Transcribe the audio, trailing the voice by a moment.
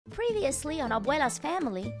Previously on Abuela's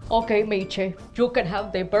Family. Okay, Michi, you can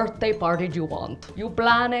have the birthday party you want. You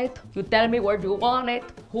plan it, you tell me where you want it,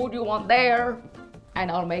 who you want there,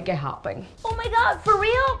 and I'll make it happen. Oh my god, for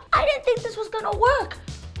real? I didn't think this was gonna work.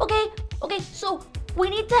 Okay, so we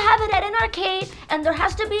need to have it at an arcade, and there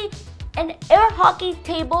has to be an air hockey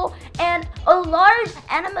table and a large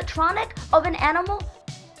animatronic of an animal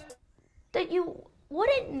that you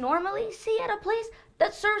wouldn't normally see at a place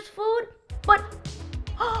that serves food, but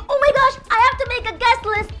oh my gosh, I have to make a guest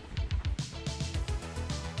list.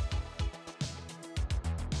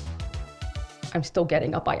 I'm still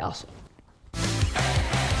getting a payaso.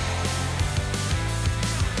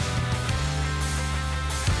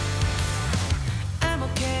 I'm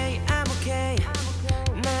okay.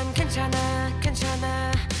 난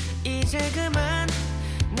괜찮아. 이제 그만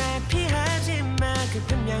날 피하지 마. 그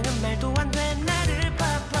분명한 말도 안 돼. 나를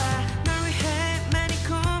봐봐. 널 위해 많이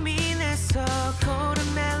고민했어.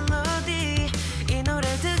 고른 멜로디. 이 노래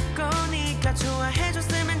듣고 네가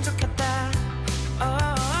좋아해줬으면 좋겠다.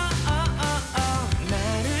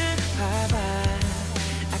 나를 봐봐.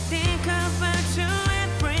 I think about you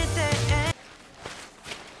every day.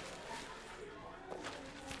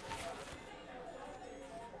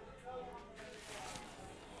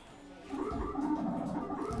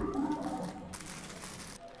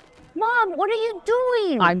 Mom, what are you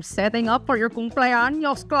doing? I'm setting up for your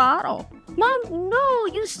cumpleaños, claro. Mom, no,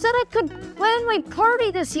 you said I could plan my party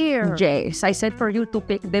this year. Yes, I said for you to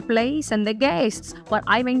pick the place and the guests, but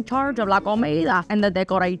I'm in charge of la comida and the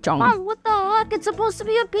decoration. Mom, what the heck? It's supposed to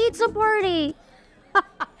be a pizza party.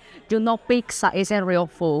 You know pizza isn't real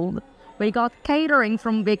food. We got catering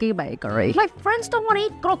from Vicky Bakery. My friends don't want to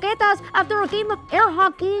eat croquetas after a game of air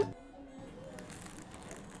hockey.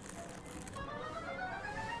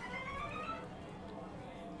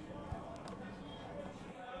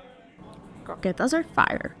 Croquetas are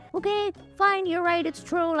fire. Okay, fine, you're right, it's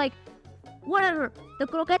true, like, whatever. The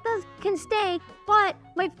croquetas can stay, but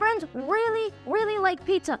my friends really like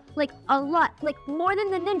pizza. Like, a lot. Like, more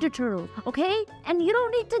than the Ninja Turtles, okay? And you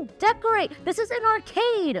don't need to decorate. This is an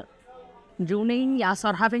arcade. You niñas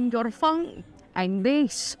are having your fun, and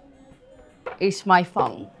this is my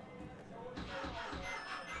fun.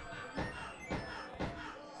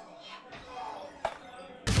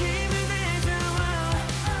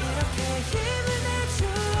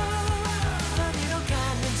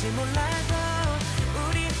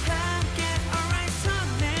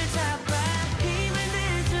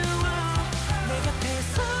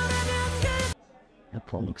 The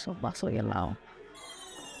products of vaso y helado.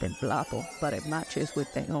 Templato, but it matches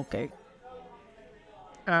with the okay.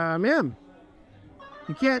 Ma'am,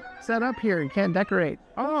 you can't set up here. You can't decorate.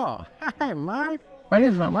 Oh, hi, Mike. My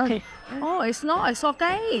name's not Mike. Oh, it's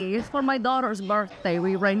okay. It's for my daughter's birthday.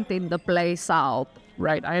 We rented the place out.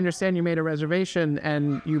 Right, I understand you made a reservation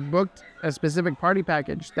and you booked a specific party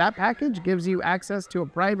package. That package gives you access to a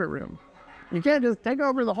private room. You can't just take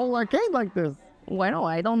over the whole arcade like this. Well,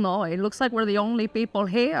 I don't know. It looks like we're the only people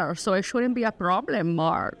here, so it shouldn't be a problem,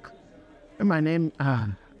 Mark. My name,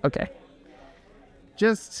 okay.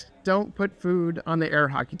 Just don't put food on the air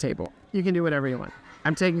hockey table. You can do whatever you want.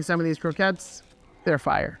 I'm taking some of these croquettes. They're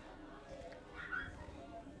fire.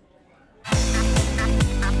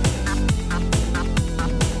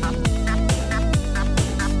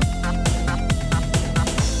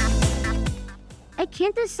 I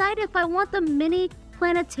can't decide if I want the mini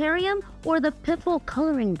planetarium or the Pitbull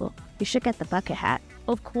coloring book. You should get the bucket hat.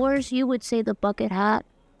 Of course, you would say the bucket hat.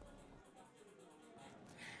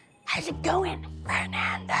 How's it going,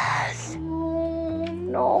 Fernandez? Oh,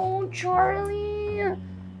 no, Charlie.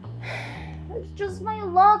 It's just my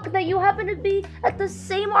luck that you happen to be at the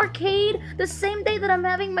same arcade the same day that I'm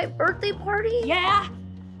having my birthday party. Yeah?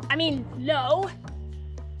 I mean, no.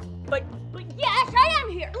 But yes, I am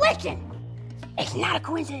here. Listen! It's not a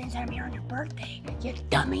coincidence that I'm here on your birthday, you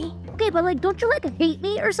dummy. Okay, but like, don't you like hate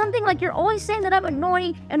me or something? Like, you're always saying that I'm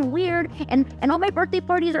annoying and weird and all my birthday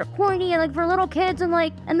parties are corny and like for little kids and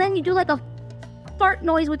like, and then you do like a fart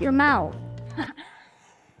noise with your mouth.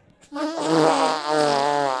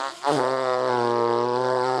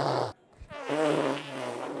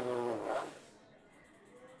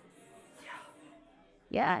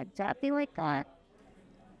 Yeah, exactly like that.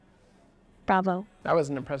 Bravo. That was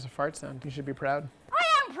an impressive fart sound. You should be proud. I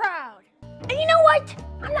am proud. And you know what?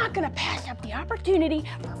 I'm not gonna pass up the opportunity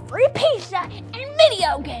for free pizza and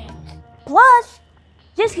video games. Plus,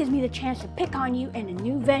 this gives me the chance to pick on you in a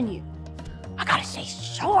new venue. I gotta stay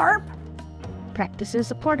sharp. Practice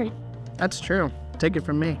is important. That's true. Take it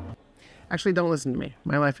from me. Actually, don't listen to me.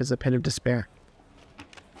 My life is a pit of despair.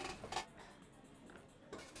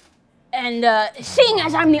 And seeing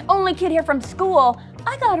as I'm the only kid here from school,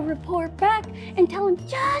 I gotta report back and tell him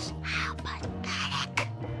just how pathetic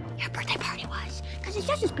your birthday party was. Because it's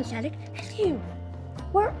just as pathetic as you.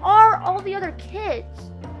 Where are all the other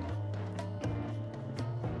kids?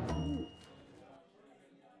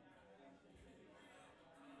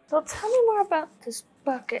 So tell me more about this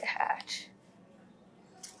bucket hatch.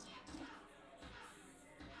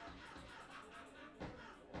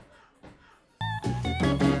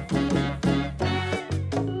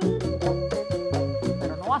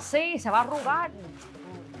 Pero no así, se va a arrugar.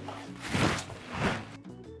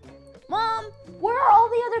 Mom, where are all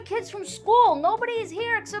the other kids from school? Nobody is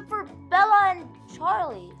here except for Bella and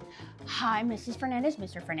Charlie. Hi, Mrs. Fernandez,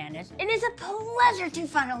 Mr. Fernandez. It is a pleasure to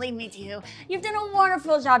finally meet you. You've done a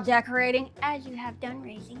wonderful job decorating, as you have done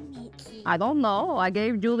raising Michi. I don't know. I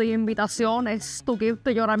gave you the invitaciones to give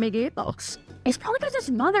to your amiguitos. It's probably because it's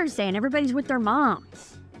Mother's Day and everybody's with their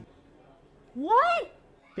moms. What?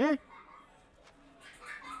 Yeah.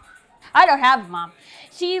 I don't have a mom.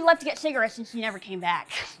 She left to get cigarettes and she never came back.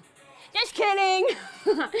 Just kidding.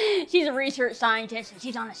 She's a research scientist and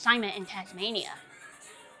she's on assignment in Tasmania.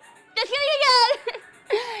 Just kidding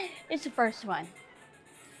again. It's the first one.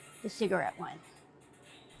 The cigarette one.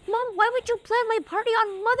 Mom, why would you plan my party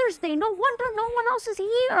on Mother's Day? No wonder no one else is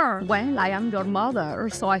here. Well, I am your mother,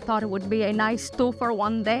 so I thought it would be a nice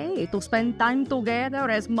 2-for-1 day to spend time together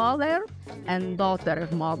as mother and daughter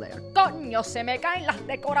mother. Coño, se me caen las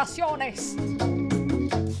decoraciones.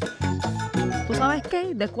 ¿Tú sabes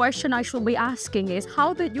qué? The question I should be asking is,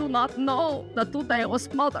 how did you not know that today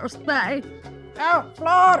was Mother's Day? Oh,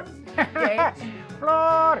 Flor!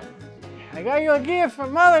 Flor! I got you a gift for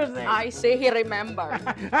Mother's Day. I see he remembered.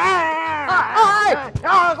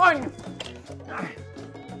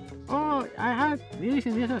 Oh, I have this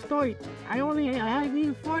is a story. I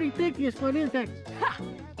need 40 tickets for this guy.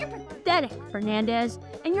 You're pathetic, Fernandez.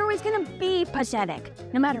 And you're always gonna be pathetic.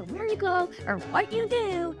 No matter where you go or what you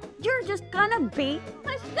do, you're just gonna be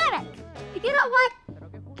pathetic. You know what?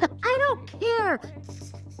 I don't care,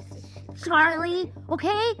 Charlie,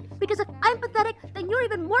 okay? Because if I'm pathetic, then you're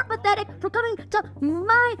even more pathetic for coming to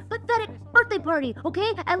my pathetic birthday party,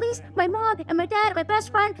 okay? At least my mom and my dad and my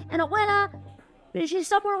best friend and Abuela, she's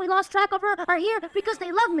somewhere we lost track of her, are here because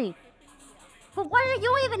they love me. But why are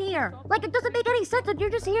you even here? Like, it doesn't make any sense that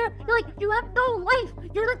you're just here. You're like, you have no life.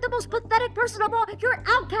 You're like the most pathetic person of all. You're an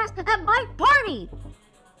outcast at my party.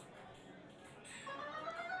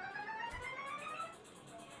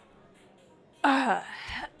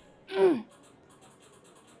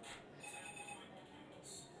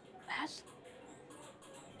 That's...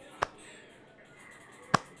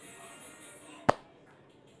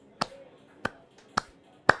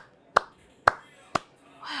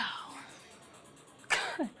 Wow.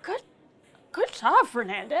 Good job,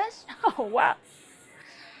 Fernandez. Oh, wow.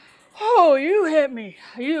 Oh, you hit me.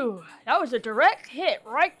 That was a direct hit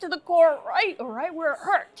right to the core, right where it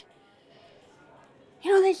hurt.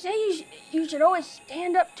 You know, they say you should always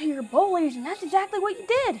stand up to your bullies, and that's exactly what you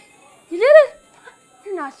did. You did it.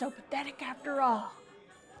 You're not so pathetic after all.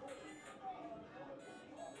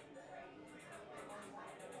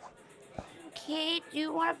 Okay, do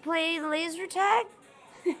you want to play laser tag?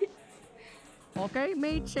 Okay,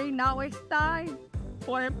 Michi, now it's time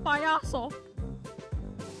for el payaso.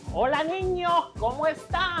 Hola niños, ¿cómo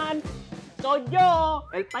están? Soy yo,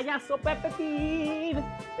 el payaso Pepetin.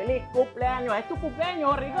 ¡Feliz cumpleaños! ¿Es tu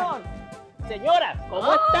cumpleaños, Rigón? Señora,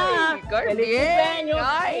 ¿cómo está? ¡Feliz cumpleaños!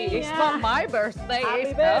 It's niña. not my birthday, Happy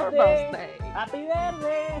it's her birthday. birthday. Happy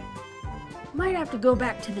birthday. Might have to go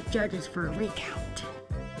back to the judges for a recount.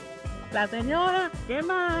 La señora, ¿qué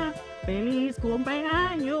más? ¡Feliz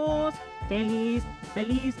cumpleaños! ¡Feliz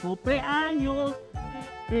cumpleaños!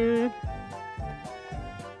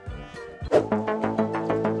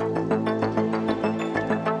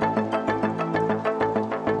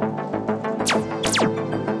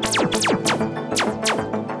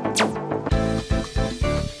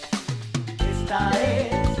 Esta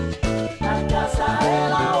es la casa de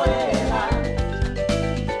la abuela.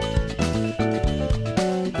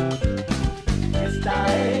 Esta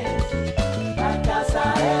es la casa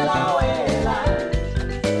de la abuela.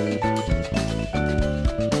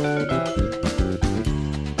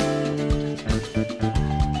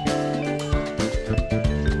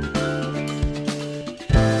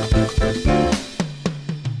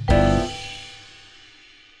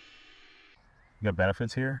 You got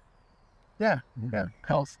benefits here? Yeah,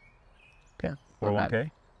 health. Yeah. 401k?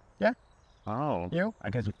 Yeah. Oh. You? I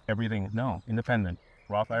guess everything, no, independent.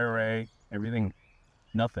 Roth IRA, everything,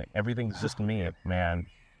 nothing. Everything's just me, man.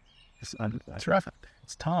 It's rough.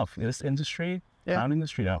 It's tough. This industry, Yeah. sound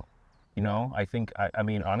industry, no. You know, I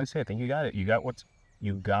mean, honestly, I think you got it. You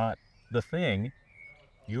got the thing.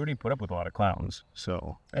 You already put up with a lot of clowns,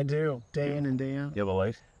 so. I do, day in and day out. You have a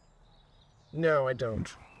life? No, I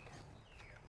don't.